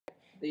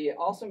The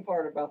awesome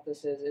part about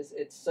this is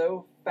it's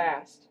so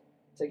fast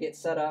to get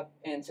set up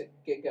and to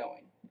get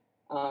going.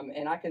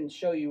 And I can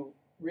show you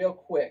real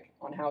quick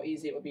on how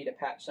easy it would be to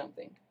patch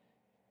something.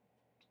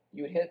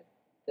 You would hit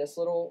this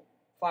little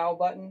file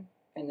button,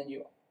 and then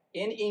you,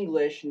 in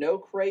English, no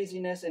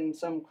craziness in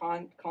some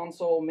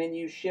console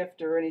menu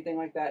shift or anything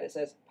like that. It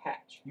says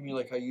patch. You mean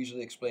like I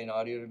usually explain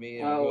audio to me?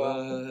 And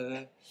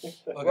Okay,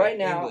 right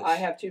now, English. I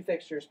have 2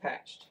 fixtures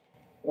patched.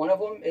 One of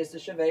them is the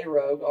Chevet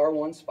Rogue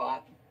R1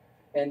 spot,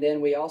 and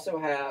then we also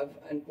have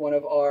one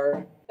of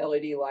our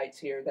LED lights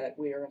here that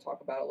we are going to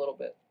talk about a little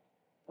bit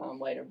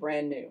later.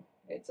 Brand new.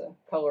 It's a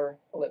color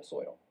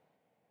ellipsoidal.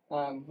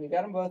 We've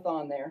got them both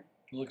on there.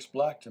 It looks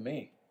black to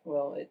me.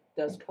 Well, it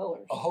does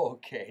colors. Oh,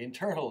 okay.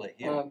 Internally,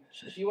 yeah.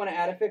 If you want to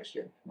add a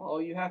fixture,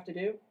 all you have to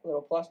do,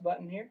 little plus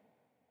button here,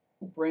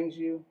 brings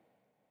you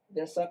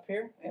this up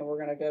here, and we're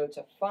going to go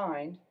to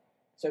Find.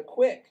 So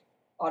Quick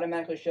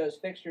automatically shows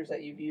fixtures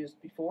that you've used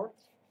before.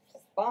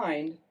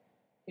 Find,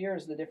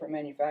 here's the different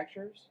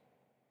manufacturers,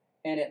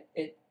 and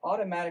it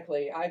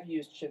automatically, I've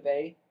used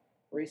Chevet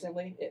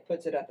recently, it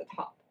puts it at the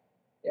top.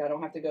 Yeah, I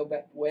don't have to go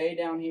back way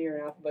down here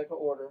in alphabetical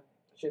order.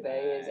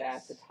 Chevet is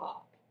at the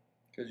top.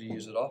 Because you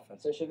use it often.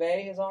 So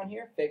Chevet is on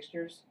here.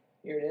 Fixtures,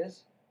 here it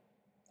is.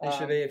 Hey,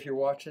 Chevet, if you're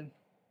watching,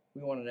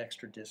 we want an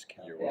extra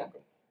discount. You're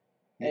welcome.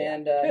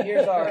 And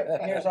here's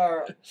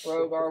our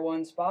Rogue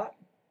R1 spot,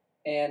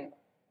 and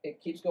it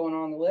keeps going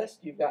on the list.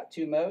 You've got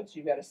 2 modes.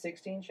 You've got a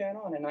 16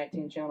 channel and a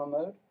 19 channel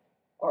mode.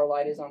 Our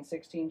light is on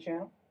 16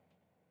 channel.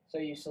 So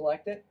you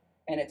select it,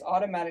 and it's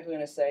automatically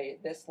going to say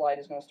this light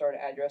is going to start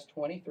at address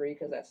 23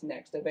 because that's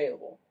next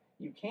available.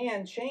 You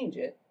can change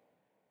it,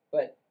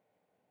 but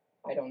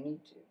I don't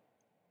need to.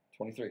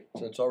 23.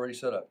 So it's already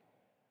set up.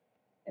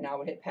 And I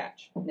would hit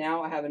patch.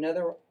 Now I have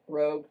another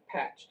Rogue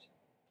patched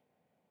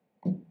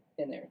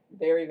in there.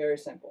 Very, very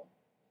simple.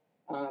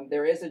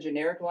 There is a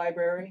generic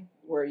library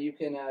where you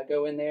can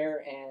go in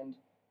there and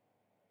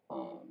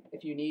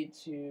if you need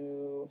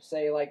to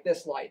say like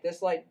this light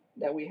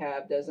that we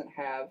have doesn't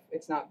have,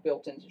 it's not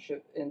built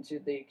into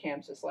the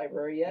ChamSys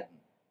library yet.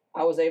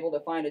 I was able to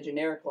find a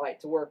generic light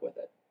to work with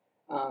it.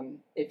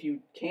 If you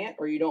can't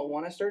or you don't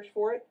want to search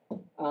for it,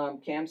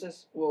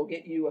 ChamSys will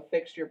get you a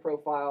fixture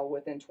profile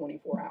within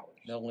 24 hours.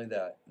 Not only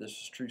that, this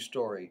is a true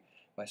story.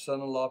 My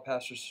son-in-law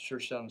pastors a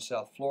church down in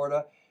South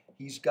Florida.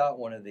 He's got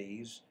one of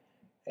these,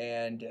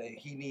 and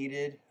he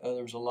needed,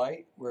 there was a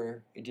light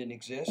where it didn't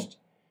exist.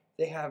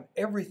 They have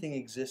everything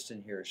exists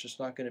in here. It's just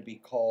not going to be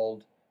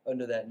called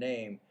under that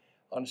name.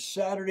 On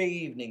Saturday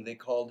evening, they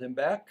called him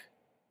back,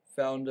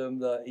 found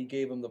him, he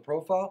gave him the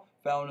profile,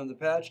 found him the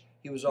patch.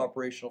 He was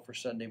operational for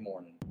Sunday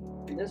morning.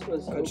 And this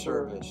was Good over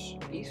service.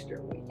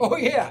 Easter week. Oh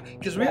yeah,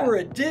 because we were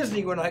at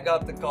Disney when I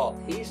got the call.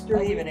 Easter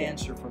I even weekend.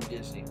 answer from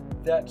Disney.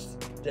 That's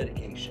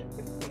dedication.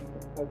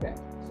 Okay.